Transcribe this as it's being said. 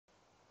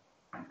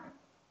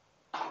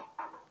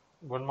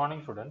Good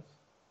morning, students.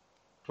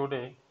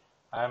 Today,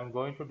 I am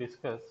going to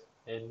discuss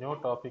a new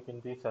topic in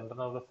the central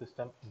nervous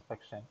system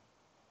infection,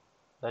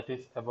 that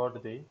is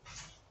about the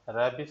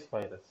rabies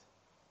virus.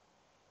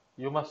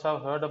 You must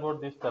have heard about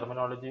this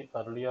terminology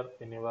earlier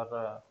in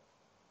your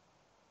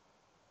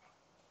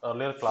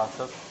earlier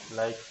classes,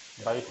 like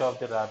bite of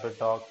the rabid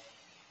dog,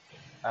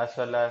 as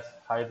well as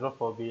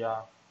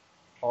hydrophobia,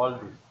 all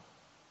this.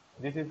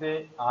 This is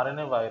a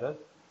RNA virus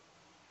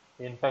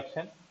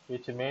infection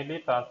which mainly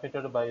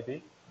transmitted by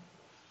the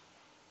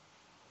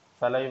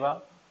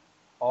saliva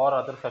or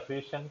other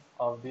secretions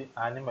of the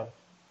animal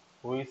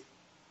who is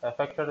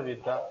affected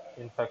with the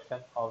infection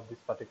of this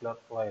particular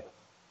virus.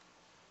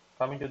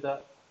 Coming to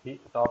the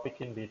topic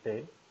in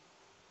detail,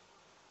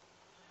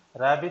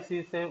 rabies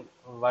is a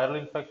viral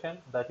infection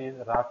that is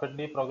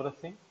rapidly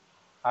progressing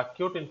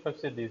acute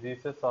infectious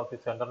diseases of the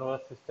central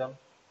nervous system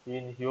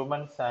in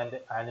humans and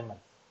animals.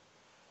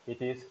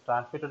 It is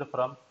transmitted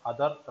from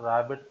other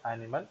rabid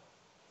animal,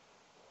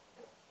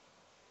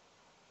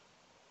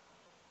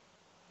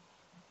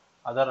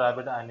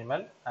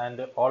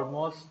 and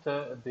almost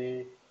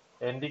the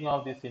ending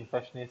of this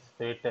infection is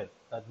fatal.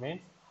 That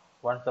means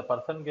once the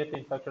person gets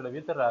infected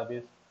with the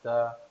rabies,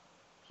 the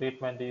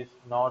treatment is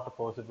not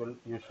possible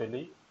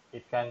usually.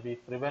 It can be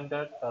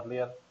prevented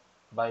earlier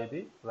by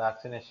the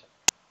vaccination.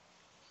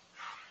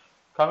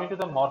 Coming to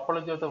the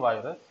morphology of the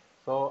virus,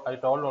 so I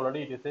told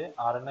already it is a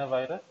RNA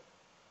virus.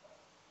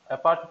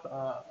 Apart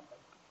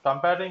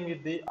comparing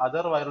with the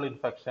other viral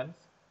infections,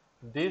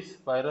 this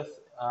virus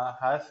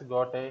has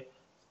got a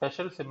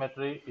special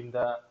symmetry in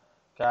the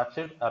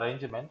capsid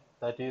arrangement,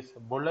 that is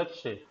bullet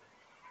shape.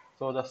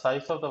 So the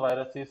size of the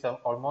virus is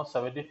almost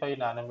 75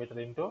 nanometer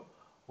into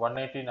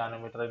 180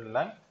 nanometer in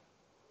length.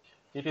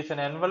 It is an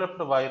enveloped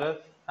virus,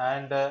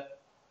 and the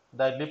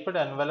lipid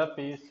envelope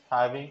is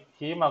having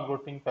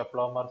heme-agglutinating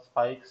peplomar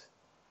spikes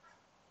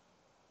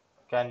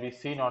can be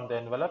seen on the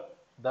envelope.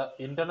 The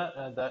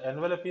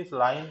envelope is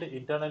lined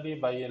internally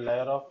by a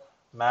layer of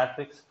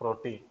matrix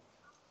protein.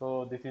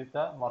 So this is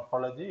the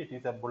morphology. It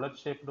is a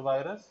bullet-shaped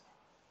virus.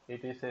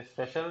 It is a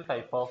special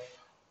type of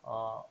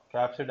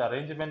capsid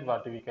arrangement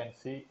what we can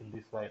see in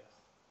this virus.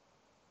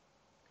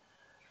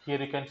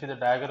 Here you can see the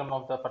diagram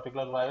of the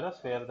particular virus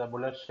where the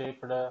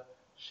bullet-shaped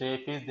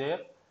shape is there,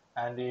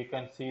 and you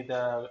can see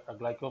the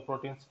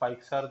glycoprotein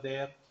spikes are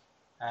there,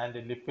 and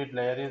the lipid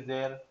layer is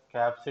there,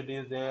 capsid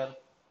is there,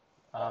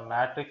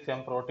 matrix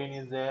M protein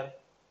is there.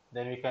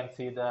 Then we can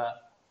see the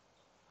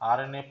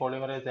RNA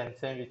polymerase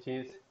enzyme which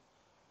is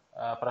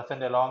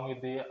present along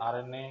with the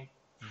RNA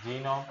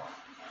genome,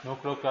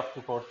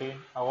 nucleocapsid protein.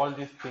 All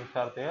these things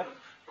are there.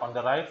 On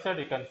the right side,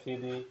 you can see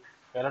the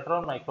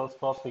electron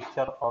microscope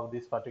picture of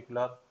this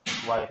particular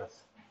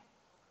virus.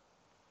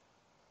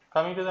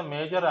 Coming to the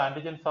major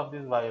antigens of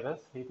this virus,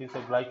 it is a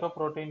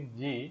glycoprotein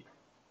G,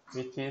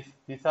 which is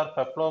these are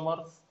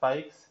peplomar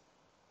spikes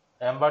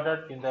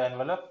embedded in the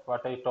envelope.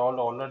 What I told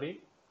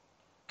already,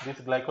 this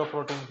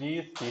glycoprotein G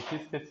is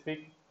species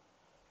specific.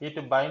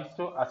 It binds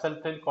to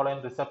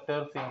acetylcholine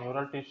receptors in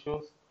neural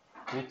tissues,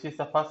 which is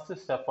the first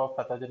step of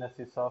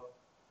pathogenesis of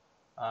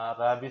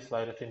rabies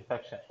virus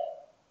infection.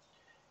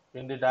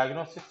 In the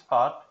diagnosis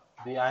part,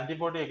 the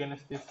antibody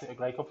against this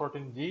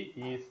glycoprotein G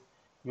is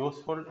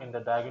useful in the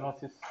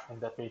diagnosis in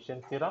the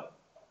patient serum.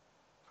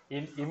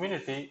 In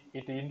immunity,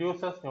 it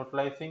induces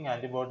neutralizing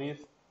antibodies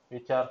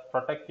which are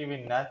protective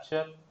in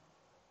nature,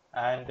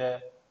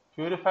 and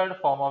purified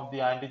form of the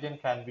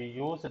antigen can be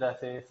used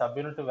as a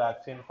subunit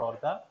vaccine for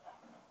the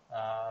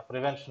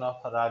prevention of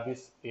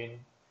rabies in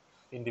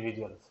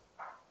individuals.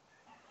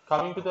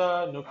 Coming to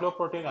the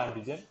nucleoprotein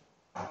antigen,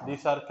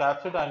 these are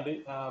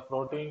capsid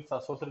proteins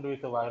associated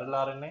with viral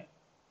RNA,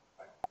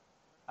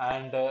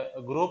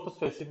 and group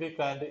specific,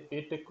 and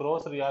it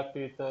cross react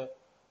with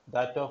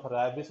that of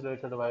rabies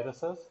related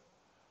viruses,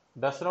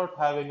 does not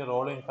have any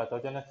role in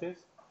pathogenesis.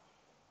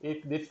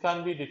 This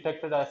can be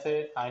detected as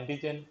a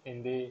antigen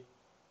in the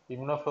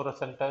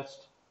immunofluorescent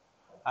test.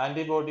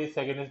 Antibodies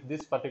against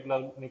this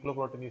particular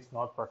nucleoprotein is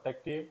not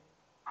protective.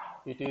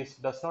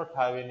 It does not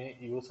have any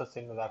uses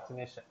in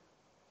vaccination.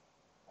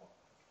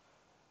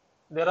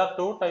 There are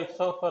two types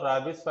of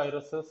rabies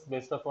viruses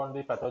based upon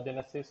the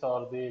pathogenesis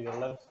or the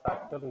virulence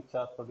factor which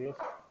are produced.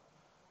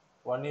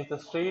 One is the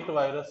street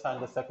virus, and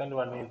the second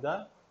one is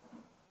the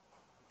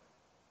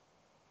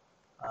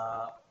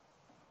uh,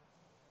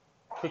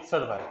 fixed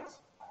virus.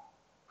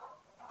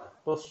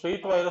 So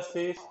street virus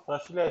is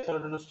freshly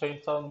isolated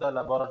strains on the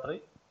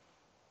laboratory.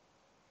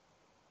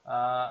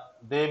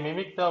 They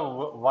mimic the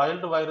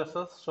wild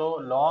viruses, show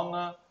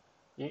long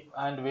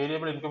and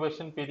variable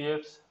incubation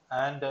periods,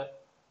 and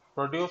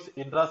produce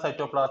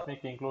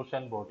intracytoplasmic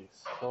inclusion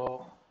bodies.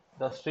 So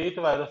the street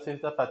virus is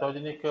the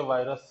pathogenic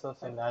viruses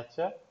in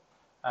nature,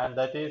 and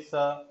that is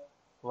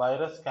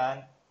virus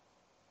can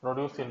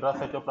produce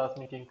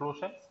intracytoplasmic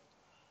inclusions.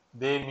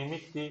 They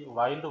mimic the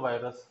wild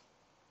virus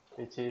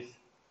which is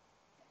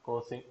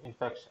causing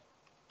infection.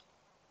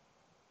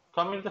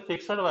 Coming to the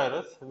fixed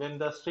virus, when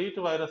the street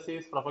virus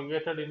is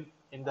propagated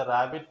in the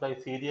rabbit by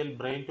serial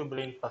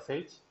brain-to-brain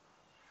passage,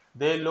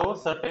 they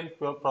lose certain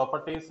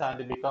properties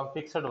and become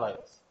fixed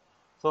virus.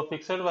 So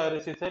fixed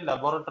virus is a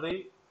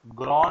laboratory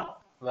grown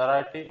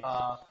variety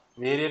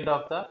variant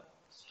of the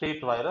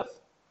street virus.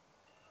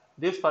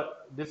 This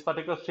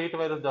particular street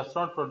virus does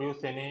not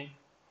produce any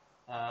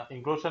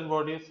inclusion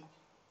bodies,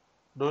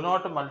 do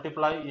not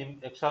multiply in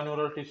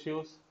extraneural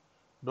tissues,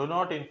 do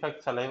not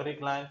infect salivary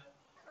gland,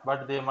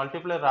 but they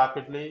multiply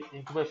rapidly.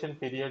 Incubation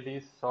period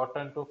is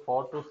shortened to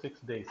 4 to 6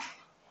 days.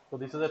 So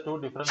this is the two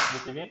difference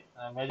between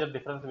major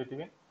difference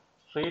between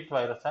street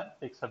virus and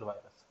fixed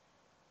virus.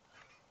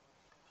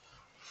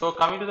 So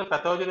coming to the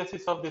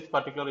pathogenesis of this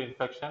particular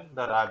infection,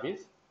 the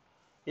rabies,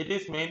 it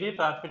is mainly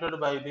transmitted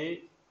by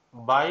the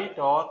bite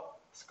or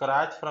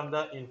scratch from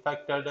the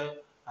infected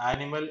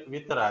animal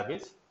with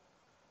rabies.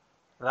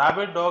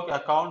 Rabid dog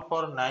account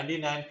for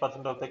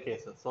 99% of the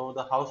cases. So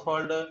the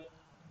household,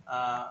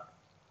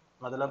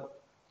 matlab,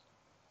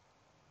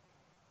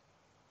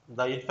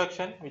 the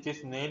infection which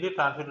is mainly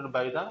transmitted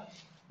by the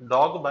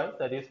dog bite,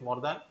 that is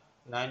more than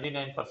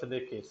 99%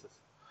 of cases.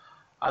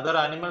 Other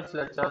animals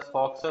such as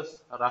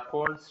foxes,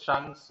 raccoons,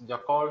 skunks,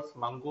 jackals,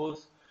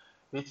 mongoose,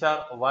 which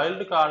are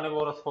wild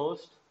carnivorous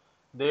hosts,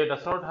 they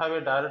does not have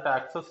a direct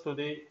access to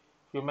the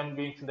human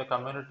beings in the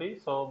community.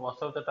 So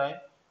most of the time,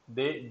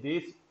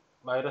 these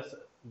virus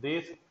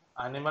these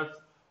animals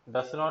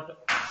does not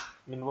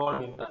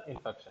involve in the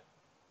infection.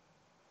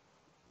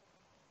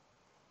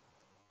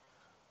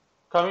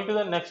 Coming to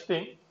the next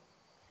thing,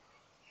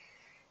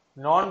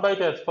 non-bite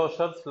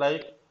exposures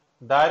like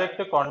direct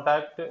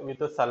contact with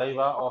the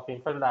saliva of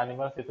infected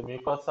animals with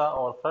mucosa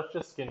or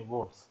fresh skin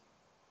wounds.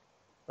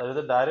 That is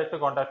the direct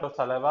contact of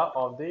saliva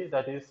of the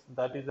that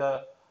is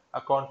a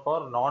account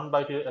for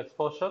non-bite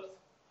exposures.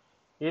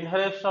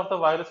 Inhalation of the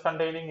virus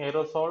containing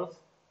aerosols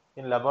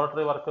in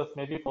laboratory workers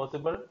may be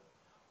possible.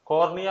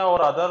 Cornea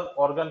or other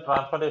organ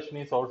transplantation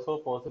is also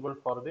possible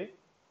for the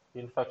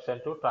infection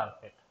to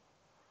transmit.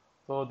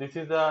 So this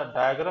is the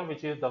diagram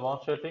which is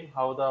demonstrating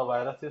how the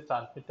virus is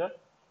transmitted.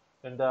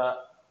 In the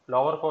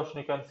lower portion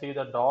you can see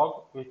the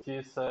dog which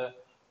is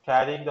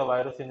carrying the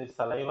virus in its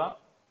saliva.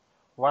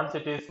 Once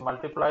it is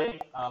multiplying,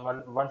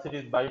 once it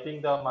is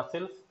biting the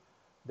muscles,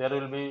 there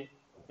will be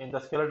in the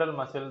skeletal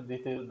muscle,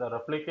 this is the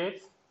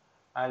replicates,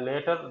 and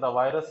later the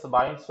virus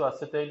binds to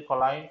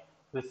acetylcholine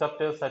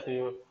receptors at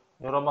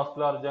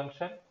neuromuscular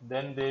junction.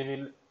 Then they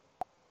will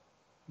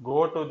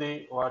go to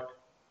the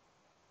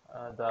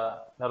the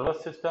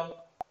nervous system.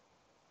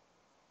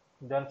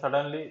 Then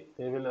suddenly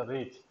they will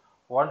reach.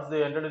 Once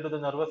they enter into the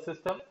nervous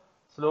system,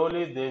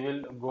 slowly they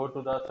will go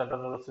to the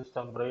central nervous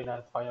system, brain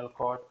and spinal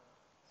cord.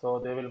 So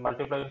they will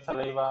multiply in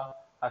saliva,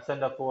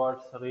 ascend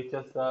upwards,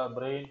 reaches the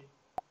brain,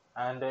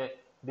 and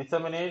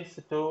disseminates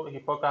to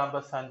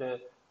hippocampus and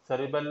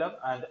cerebellum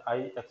and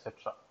eye,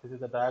 etc. This is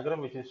the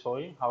diagram which is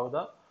showing how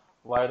the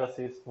virus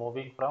is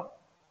moving from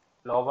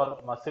lower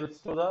muscles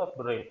to the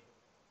brain.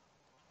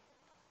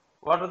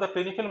 What are the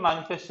clinical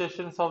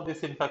manifestations of this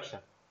infection?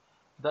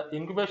 The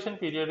incubation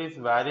period is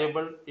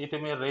variable. It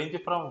may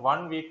range from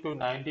 1 week to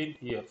 19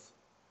 years.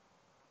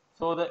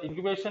 So the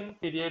incubation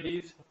period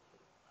is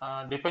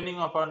depending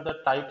upon the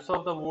types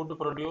of the wound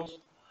produced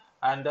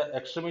and the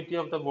extremity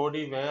of the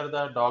body where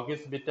the dog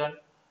is bitten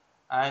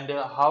and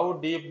how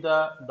deep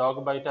the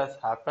dog bite has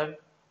happened.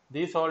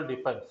 These all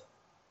depends.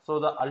 So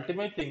the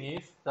ultimate thing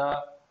is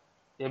the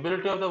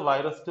ability of the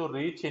virus to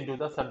reach into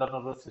the central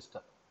nervous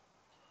system.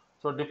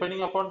 So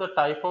depending upon the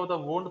type of the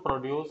wound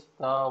produced,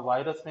 the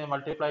virus may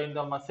multiply in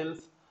the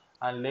muscles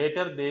and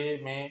later they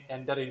may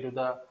enter into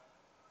the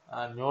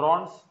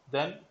neurons,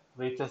 then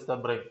reaches the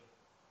brain.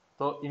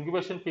 So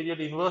incubation period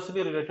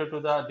inversely related to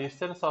the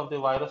distance of the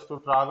virus to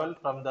travel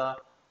from the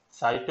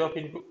site of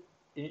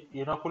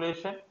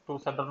inoculation to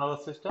central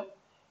nervous system.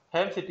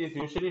 Hence, it is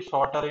usually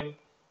shorter in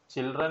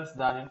children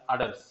than in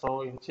adults.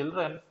 So in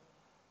children,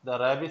 the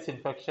rabies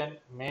infection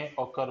may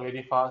occur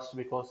very fast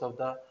because of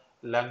the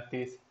length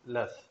is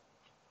less.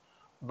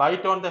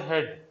 Bite on the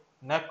head,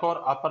 neck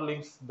or upper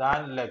limbs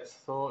than legs.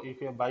 So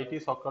if a bite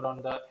is occurred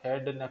on the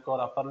head, neck or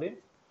upper limbs,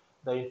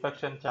 the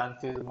infection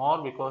chance is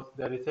more because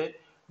there is a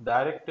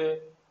direct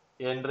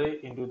entry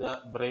into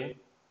the brain.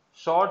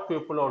 Short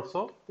people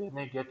also, they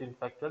may get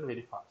infected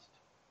very fast.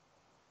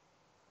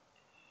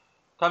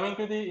 Coming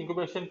to the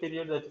incubation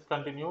period that is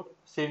continued,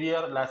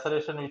 severe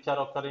laceration which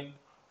are occurring,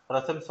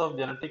 presence of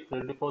genetic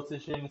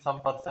predisposition in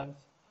some persons,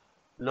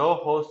 low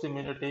host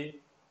immunity,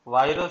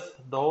 virus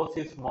dose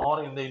is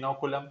more in the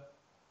inoculum,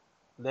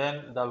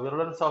 then the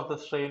virulence of the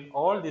strain,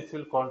 all this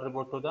will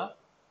contribute to the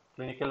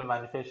clinical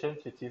manifestations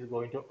which is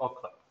going to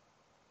occur.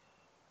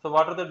 So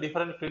what are the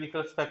different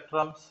clinical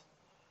spectrums?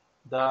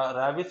 The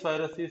rabies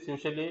virus is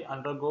usually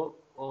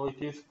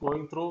it is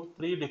going through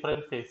three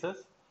different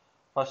phases.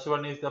 First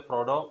one is the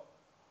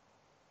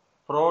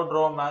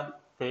prodromal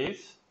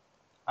phase,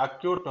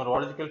 acute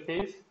neurological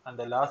phase, and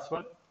the last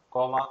one,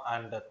 coma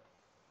and death.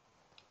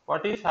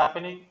 What is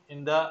happening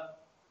in the,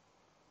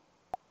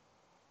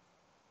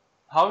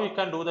 how we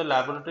can do the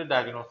laboratory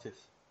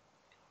diagnosis?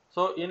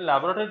 So in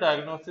laboratory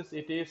diagnosis,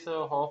 it is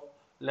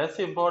less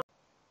important.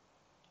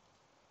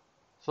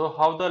 So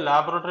how the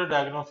laboratory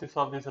diagnosis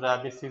of this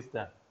rabies is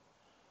done?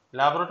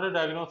 Laboratory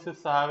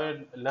diagnosis have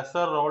a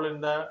lesser role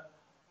in the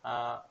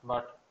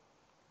but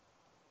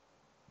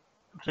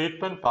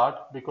treatment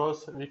part,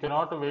 because we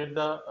cannot wait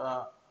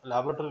the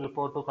laboratory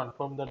report to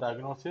confirm the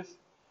diagnosis,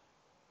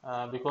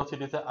 because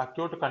it is a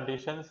acute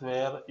conditions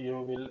where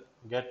you will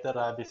get the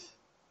rabies.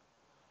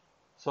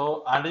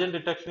 So antigen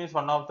detection is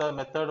one of the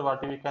method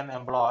what we can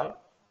employ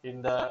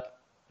in the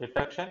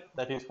detection,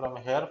 that is from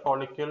hair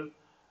follicle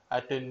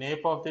at the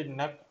nape of the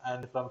neck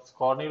and from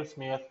corneal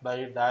smears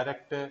by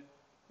direct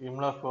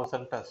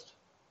immunofluorescence test.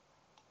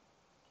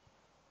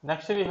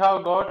 Next we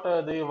have got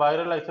the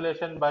viral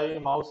isolation by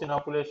mouse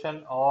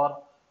inoculation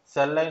or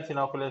cell lines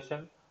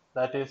inoculation,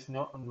 that is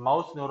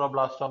mouse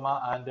neuroblastoma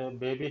and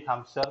baby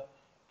hamster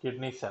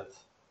kidney cells.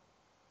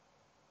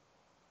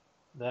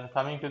 Then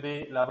coming to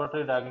the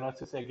laboratory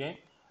diagnosis again,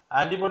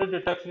 antibody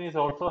detection is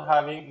also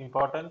having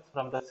importance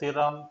from the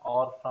serum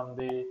or from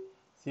the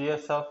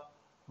CSF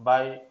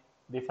by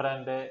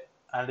different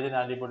antigen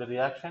antibody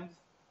reactions.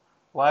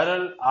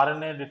 Viral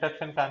RNA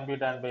detection can be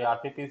done by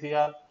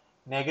RT-PCR.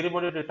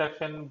 Negribody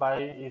detection by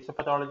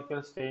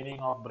histopathological staining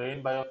of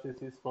brain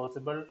biopsies is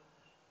possible.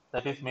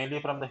 That is mainly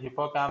from the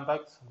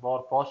hippocampus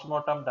for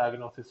postmortem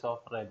diagnosis of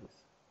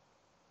rabies.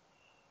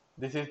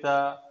 This is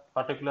the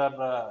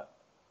particular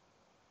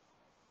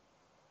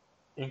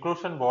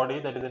inclusion body,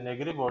 that is a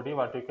negri body,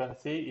 what you can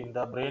see in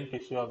the brain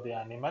tissue of the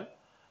animal.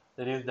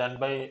 That is done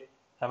by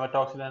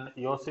hematoxin and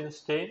eosin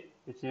stain,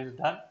 which is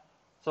done.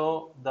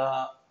 So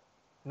the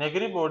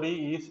negri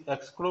body is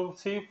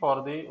exclusive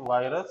for the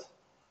virus.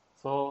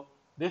 So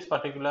this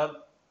particular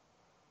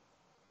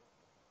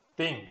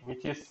thing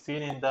which is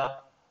seen in the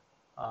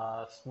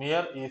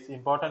smear is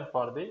important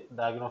for the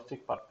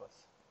diagnostic purpose.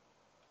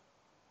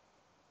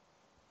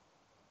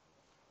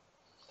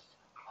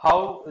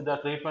 How the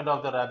treatment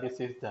of the rabies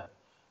is done?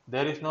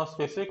 There is no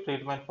specific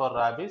treatment for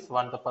rabies.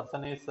 When the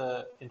person is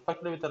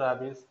infected with the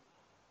rabies,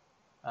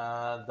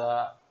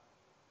 the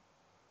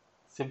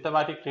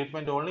symptomatic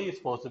treatment only is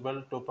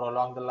possible to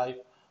prolong the life,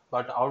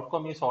 but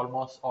outcome is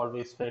almost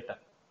always fatal.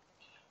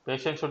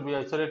 Patient should be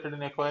isolated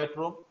in a quiet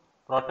room,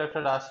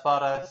 protected as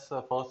far as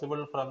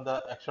possible from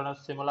the external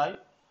stimuli,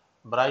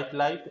 bright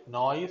light,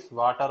 noise,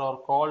 water or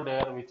cold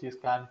air which is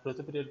can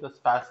precipitate the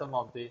spasm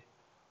of the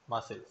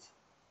muscles.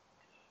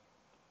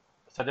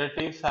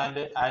 Sedatives and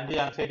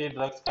anti-anxiety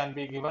drugs can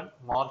be given,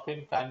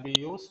 morphine can be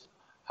used,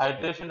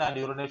 hydration and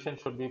urination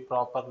should be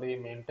properly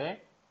maintained.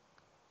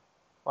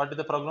 What is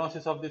the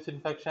prognosis of this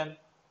infection?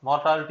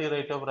 Mortality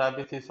rate of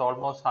rabies is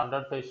almost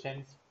 100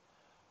 patients.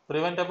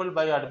 Preventable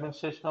by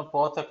administration of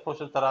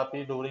post-exposure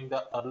therapy during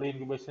the early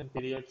incubation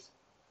periods.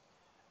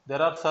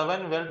 There are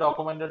 7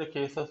 well-documented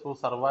cases who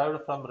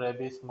survived from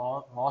rabies,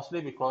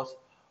 mostly because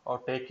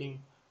of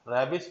taking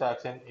rabies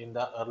vaccine in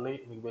the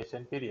early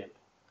incubation period.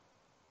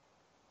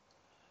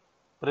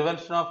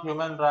 Prevention of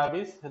human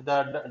rabies,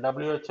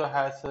 the WHO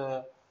has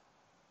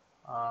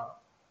uh,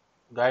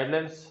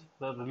 guidelines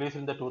released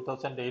in the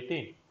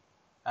 2018,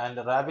 and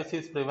rabies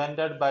is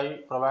prevented by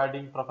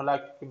providing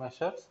prophylactic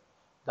measures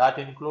that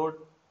include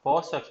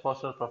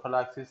post-exposure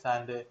prophylaxis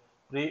and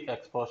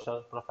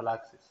pre-exposure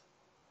prophylaxis.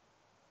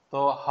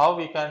 So how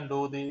we can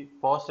do the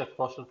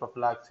post-exposure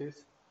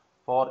prophylaxis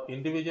for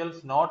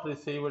individuals not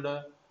received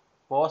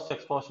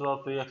post-exposure or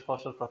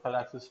pre-exposure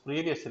prophylaxis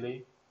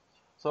previously?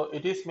 So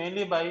it is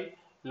mainly by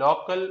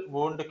local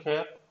wound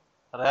care,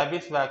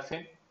 rabies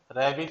vaccine,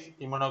 rabies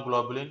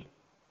immunoglobulin,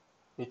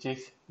 which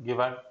is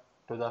given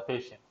to the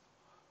patient.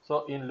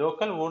 So in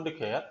local wound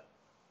care,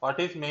 what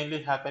is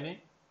mainly happening?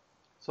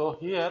 So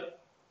here,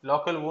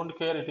 local wound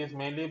care, it is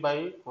mainly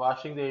by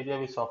washing the area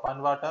with soap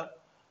and water.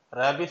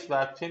 Rabies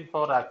vaccine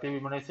for active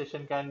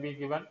immunization can be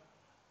given.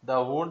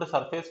 The wound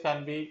surface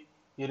can be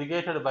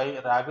irrigated by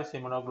rabies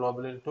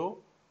immunoglobulin to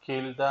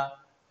kill the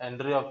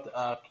entry of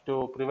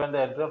to prevent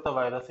the entry of the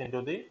virus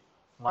into the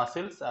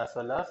muscles as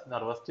well as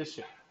nervous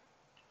tissue.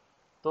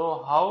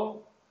 So how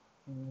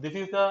this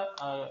is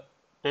the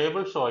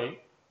table showing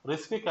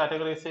risk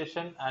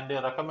categorization and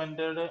a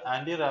recommended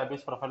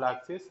anti-rabies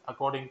prophylaxis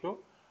according to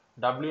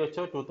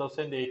WHO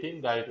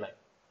 2018 guideline.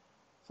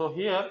 So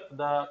here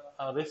the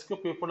risk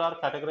people are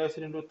categorized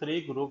into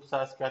 3 groups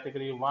as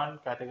category 1,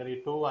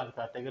 category 2 and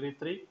category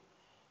 3.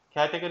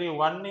 Category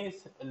 1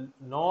 is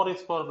no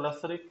risk or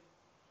less risk.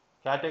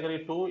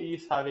 Category 2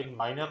 is having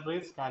minor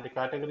risk and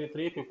category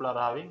 3 people are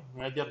having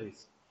major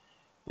risk.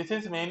 This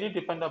is mainly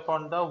depend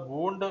upon the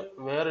wound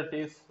where it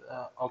is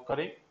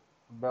occurring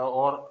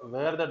or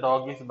where the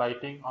dog is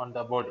biting on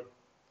the body.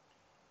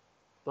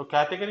 So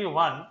category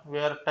 1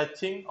 where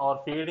touching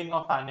or feeding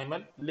of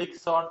animal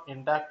licks on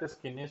intact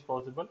skin is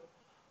possible.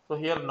 So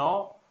here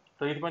no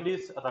treatment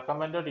is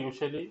recommended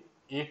usually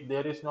if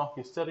there is no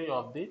history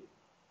of the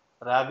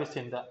rabies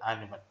in the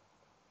animal.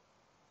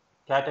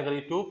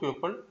 Category 2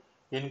 people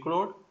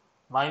include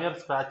minor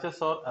scratches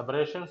or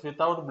abrasions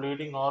without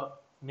bleeding or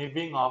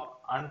nibbing of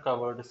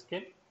uncovered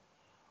skin.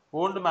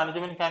 Wound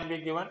management can be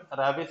given.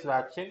 Rabies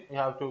vaccine you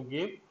have to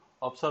give.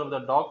 Observe the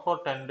dog for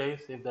 10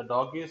 days. If the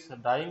dog is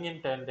dying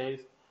in 10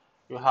 days,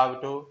 you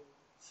have to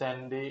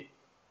send the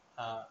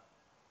uh,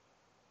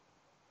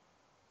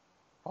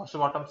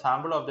 postmortem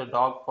sample of the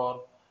dog for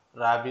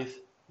rabies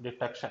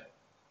detection.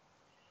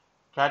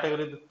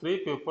 Category 3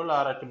 people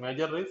are at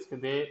major risk.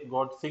 They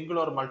got single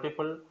or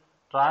multiple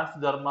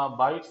transderma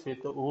bites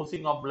with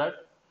oozing of blood,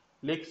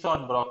 licks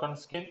on broken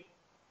skin,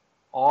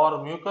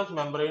 or mucous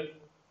membrane,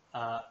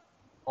 uh,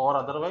 or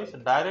otherwise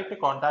direct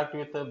contact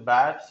with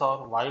bats or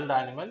wild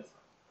animals.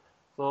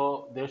 So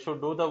they should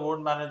do the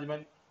wound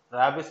management.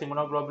 Rabies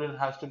immunoglobulin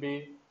has to be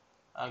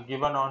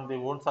given on the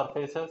wound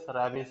surfaces.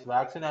 Rabies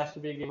vaccine has to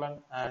be given,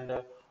 and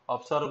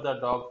observe the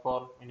dog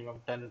for minimum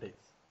 10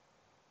 days.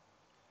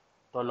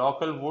 The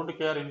local wound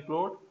care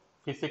include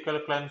physical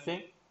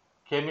cleansing,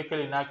 chemical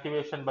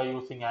inactivation by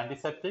using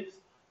antiseptics.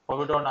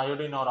 Povidone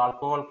iodine or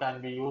alcohol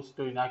can be used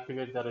to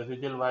inactivate the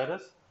residual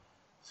virus.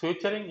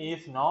 Suturing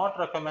is not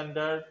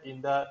recommended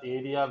in the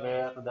area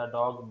where the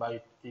dog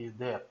bite is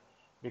there,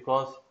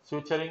 because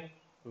suturing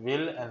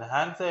will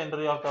enhance the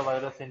entry of the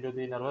virus into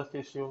the nervous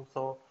tissue.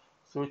 So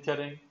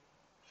suturing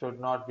should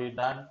not be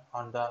done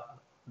on the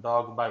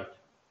dog bite.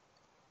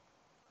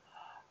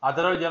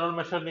 Other general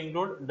measures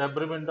include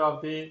debridement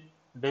of the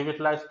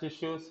devitalized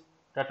tissues,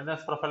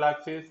 tetanus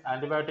prophylaxis,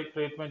 antibiotic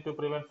treatment to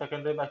prevent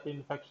secondary bacterial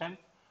infections.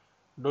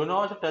 Do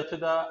not touch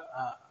the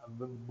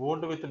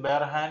wound with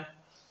bare hand.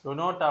 Do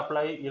not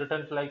apply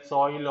irritant like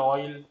soil,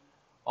 oil,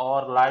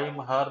 or lime,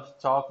 herbs,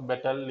 chalk,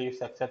 betel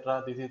leaves,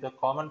 etc. This is the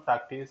common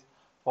practice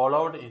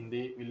followed in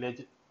the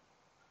village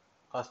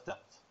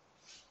customs.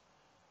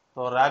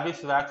 So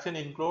rabies vaccine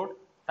include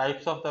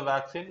types of the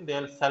vaccine. They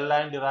are cell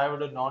line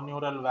derived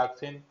non-neural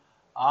vaccine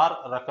are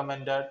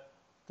recommended.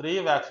 Three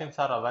vaccines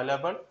are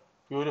available: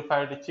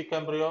 purified chick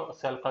embryo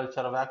cell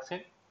culture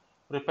vaccine,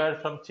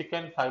 prepared from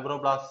chicken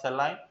fibroblast cell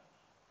line,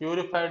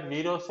 purified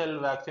vero cell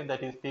vaccine,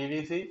 that is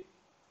PVC,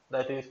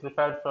 that is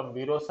prepared from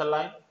vero cell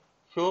line,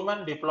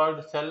 human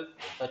diploid cell,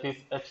 that is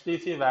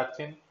HDC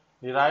vaccine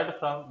derived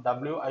from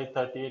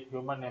WI38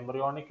 human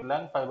embryonic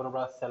lung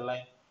fibroblast cell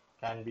line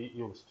can be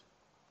used.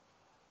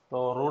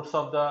 So routes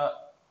of the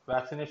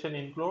vaccination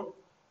include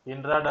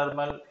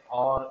intradermal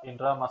or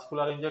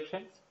intramuscular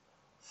injections.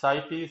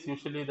 Site is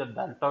usually the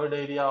deltoid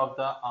area of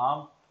the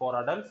arm for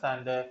adults,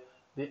 and the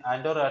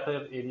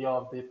anterolateral area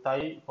of the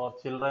thigh for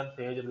children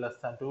aged less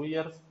than 2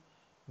 years.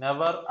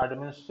 Never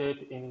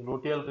administrate in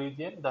gluteal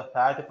region. The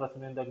fat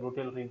present in the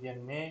gluteal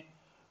region may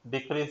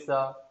decrease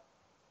the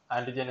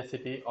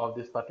antigenicity of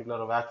this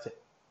particular vaccine.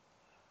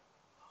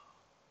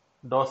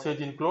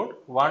 Dosage include: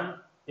 one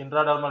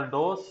intradermal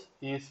dose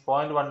is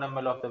 0.1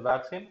 ml of the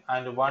vaccine,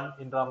 and one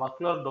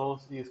intramuscular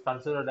dose is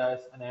considered as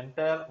an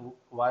entire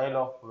vial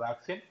of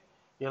vaccine,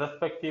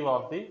 irrespective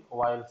of the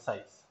vial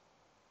size.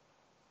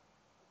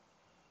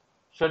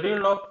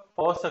 Schedule of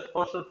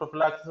post-exposure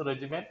prophylaxis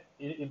regimen.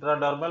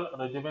 Intradermal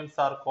regimens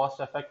are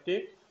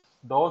cost-effective,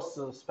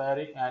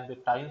 dose-sparing, and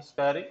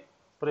time-sparing,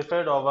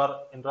 preferred over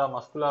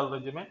intramuscular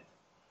regimen.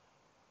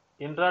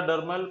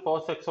 Intradermal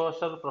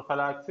post-exposure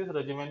prophylaxis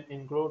regimen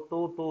include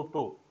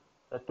 2-2-2.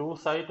 The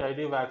two-site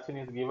ID vaccine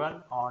is given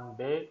on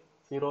day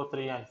 0,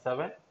 3, and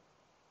 7.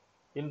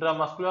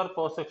 Intramuscular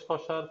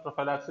post-exposure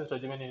prophylaxis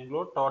regimen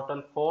include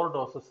total 4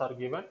 doses are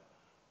given.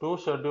 Two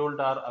scheduled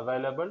are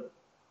available.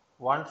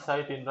 One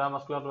site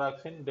intramuscular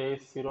vaccine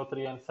days 0,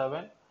 3, and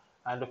 7,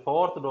 and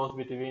fourth dose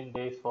between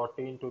days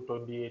 14 to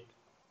 28,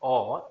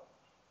 or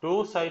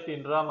two site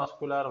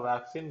intramuscular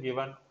vaccine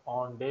given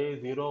on day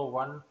 0,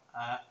 1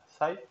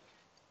 site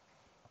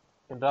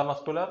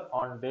intramuscular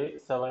on day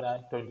 7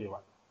 and 21.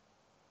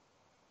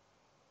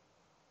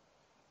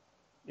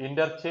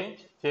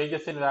 Interchange.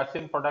 Changes in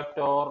vaccine product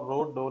or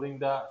route during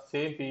the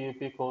same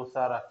PUP course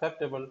are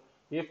acceptable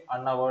if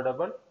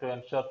unavoidable to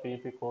ensure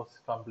PUP course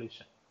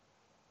completion.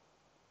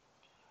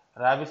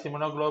 Rabies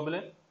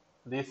immunoglobulin.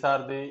 These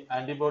are the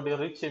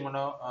antibody-rich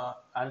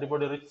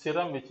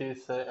serum which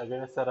is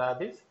against the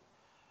rabies,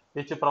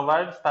 which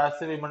provides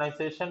passive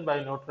immunization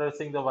by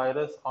neutralizing the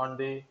virus on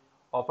the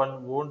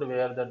open wound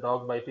where the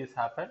dog bite is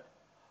happened.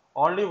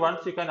 Only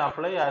once you can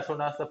apply as soon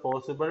as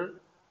possible,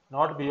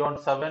 not beyond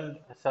 7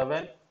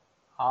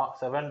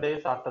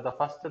 days after the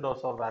first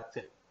dose of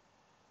vaccine.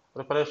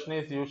 Preparation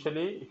is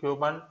usually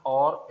human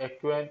or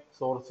equine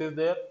source is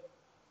there.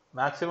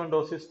 Maximum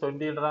dose is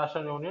 20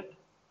 international unit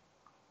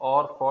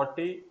or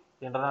 40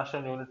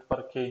 international unit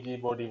per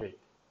kg body weight.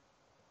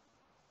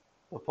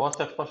 The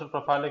post-exposure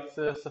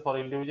prophylaxis for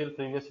individuals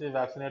previously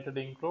vaccinated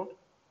include: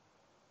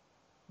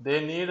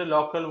 they need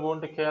local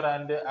wound care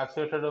and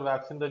accelerated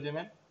vaccine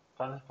regimen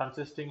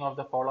consisting of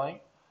the following: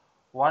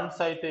 one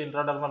site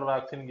intradermal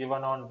vaccine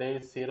given on day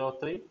 0,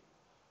 3,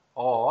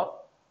 or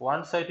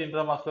one site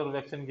intramuscular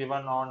vaccine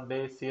given on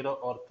day 0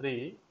 or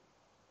 3,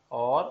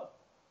 or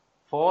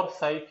four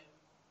site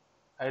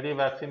ID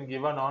vaccine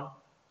given on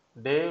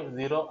day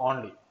 0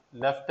 only,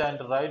 left and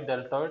right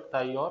deltoid,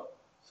 thigh, or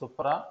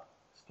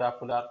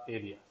suprascapular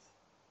areas.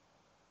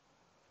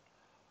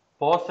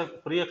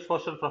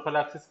 Pre-exposure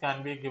prophylaxis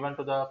can be given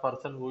to the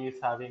person who is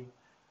having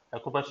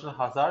occupational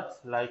hazards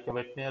like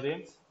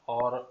veterinarians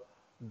or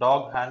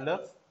dog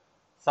handlers,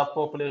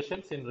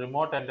 subpopulations in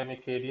remote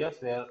endemic areas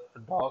where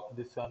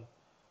this one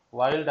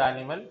wild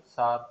animals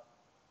are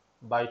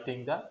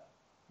biting the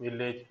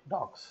village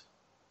dogs.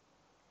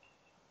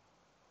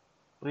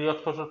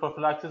 Pre-exposure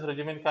prophylaxis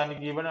regimen can be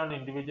given on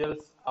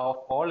individuals of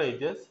all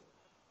ages.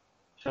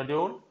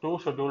 Two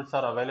schedules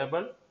are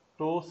available.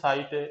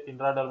 Two-site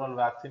intradermal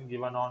vaccine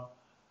given on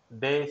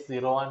day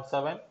 0 and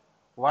 7.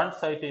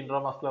 One-site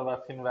intramuscular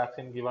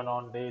vaccine given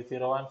on day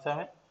 0 and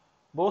 7.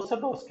 Booster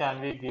dose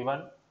can be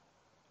given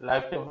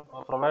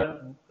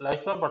provide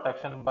lifelong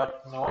protection,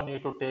 but no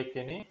need to take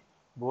any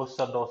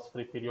booster dose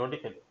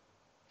periodically.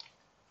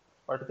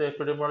 What is the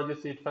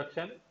epidemiology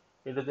infection?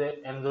 It is a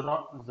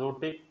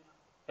enzootic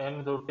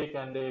and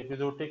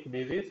epizootic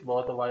disease,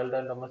 both wild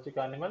and domestic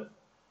animals.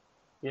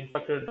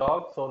 Infected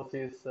dog, source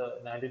is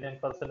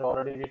 99%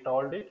 already we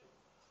told it.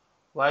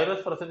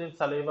 Virus present in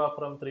saliva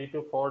from 3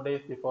 to 4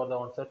 days before the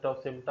onset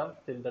of symptoms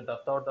till the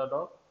death of the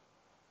dog.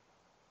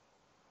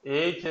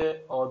 Age,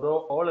 although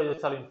all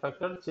ages are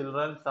infected,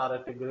 children are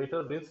at a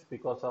greater risk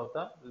because of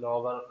the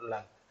lower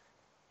length.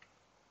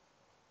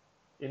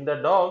 In the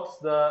dogs,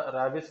 the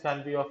rabies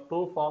can be of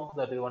two forms.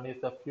 That is, one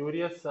is the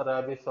furious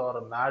rabies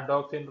or mad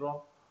dog syndrome,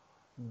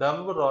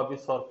 dumb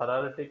rabies or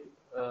paralytic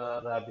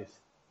rabies.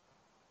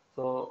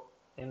 So,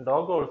 in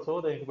dog also,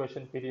 the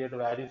incubation period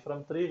varies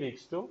from 3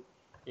 weeks to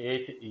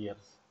 8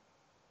 years.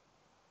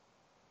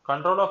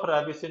 Control of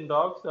rabies in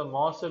dogs, the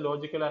most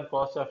logical and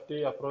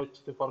cost-effective approach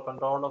for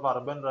control of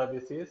urban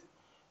rabies is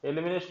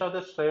elimination of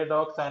the stray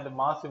dogs and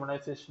mass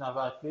immunization of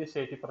at least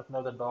 80%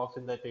 of the dogs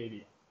in that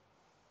area.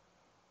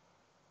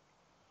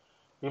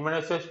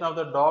 Immunization of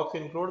the dogs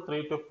include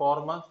 3 to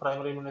 4 months.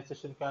 Primary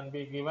immunization can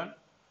be given.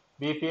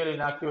 BPL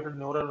inactivated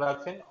neural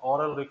vaccine,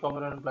 oral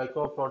recombinant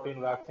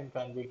glycoprotein vaccine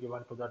can be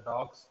given to the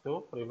dogs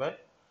to prevent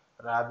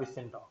rabies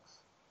in dogs.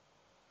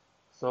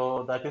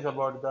 So that is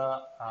about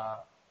the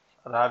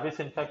rabies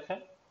infection.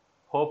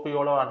 Hope you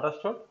all have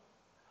understood.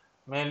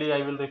 Mainly,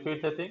 I will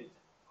repeat the things.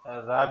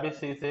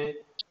 Rabies is a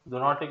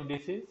zoonotic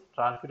disease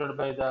transmitted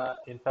by the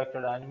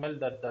infected animal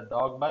that the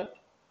dog bite.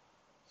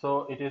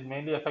 So it is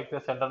mainly affect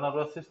the central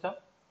nervous system.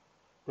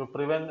 To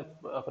prevent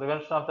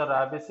prevention of the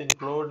rabies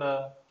include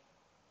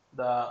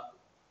the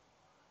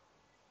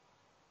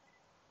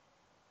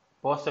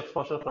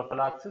post-exposure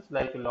prophylaxis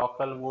like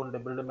local wound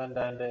debridement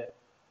and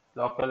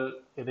local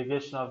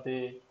irrigation of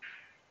the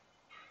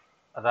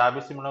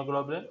rabies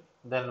immunoglobulin.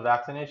 Then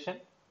vaccination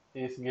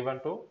is given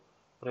to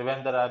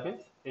prevent the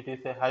rabies. It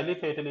is a highly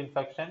fatal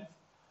infection,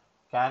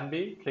 can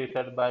be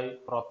treated by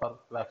proper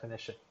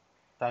vaccination.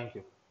 Thank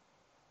you.